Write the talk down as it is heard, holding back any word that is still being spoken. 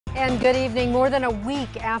And good evening. More than a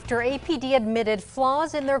week after APD admitted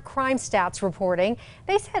flaws in their crime stats reporting,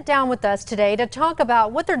 they sat down with us today to talk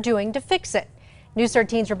about what they're doing to fix it. News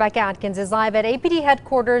 13's Rebecca Atkins is live at APD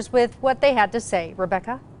headquarters with what they had to say.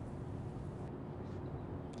 Rebecca?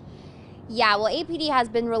 Yeah, well, APD has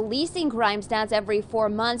been releasing crime stats every 4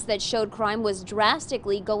 months that showed crime was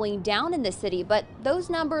drastically going down in the city, but those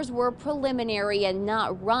numbers were preliminary and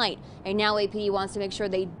not right. And now APD wants to make sure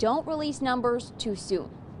they don't release numbers too soon.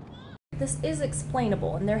 This is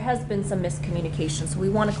explainable, and there has been some miscommunication, so we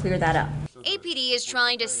want to clear that up. APD is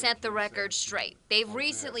trying to set the record straight. They've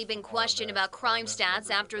recently been questioned about crime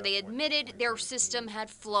stats after they admitted their system had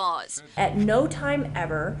flaws. At no time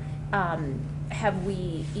ever have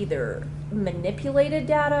we either manipulated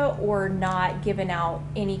data or not given out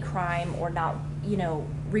any crime or not,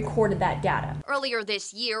 recorded that data. Earlier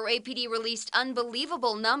this year, APD released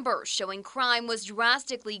unbelievable numbers showing crime was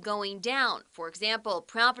drastically going down. For example,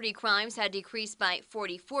 property crimes had decreased by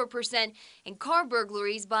 44% and car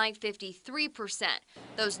burglaries by 53%.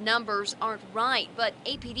 Those numbers aren't right, but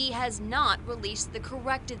APD has not released the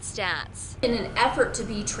corrected stats. In an effort to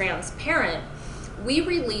be transparent, we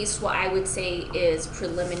released what I would say is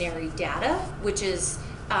preliminary data, which is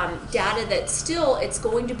data that still it's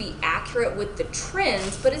going to be accurate with the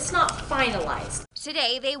trends, but it's not finalized.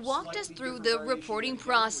 Today, they walked us through the reporting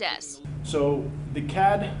process. So the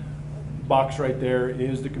CAD box right there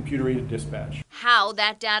is the computer-aided dispatch. How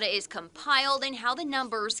that data is compiled and how the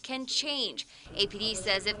numbers can change. APD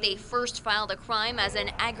says if they first filed a crime as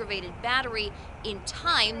an aggravated battery, in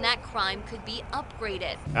time that crime could be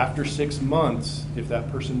upgraded. After 6 months, if that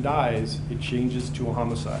person dies, it changes to a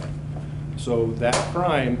homicide. So that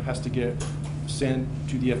crime has to get sent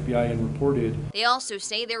to the FBI and reported. They also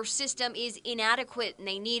say their system is inadequate and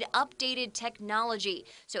they need updated technology.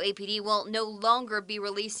 So APD will no longer be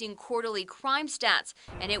releasing quarterly crime stats,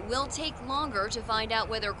 and it will take longer to find out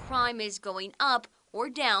whether crime is going up or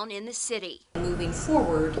down in the city. Moving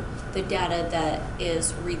forward, the data that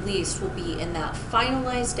is released will be in that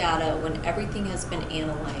finalized data when everything has been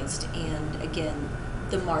analyzed, and again,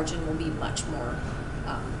 the margin will be much more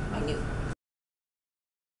minute.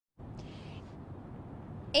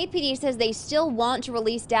 APD says they still want to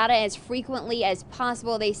release data as frequently as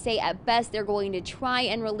possible. They say at best they're going to try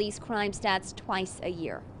and release crime stats twice a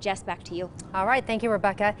year. Jess, back to you. All right. Thank you,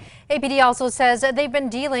 Rebecca. APD also says they've been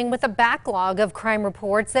dealing with a backlog of crime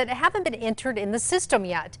reports that haven't been entered in the system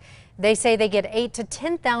yet. They say they get 8,000 to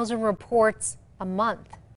 10,000 reports a month.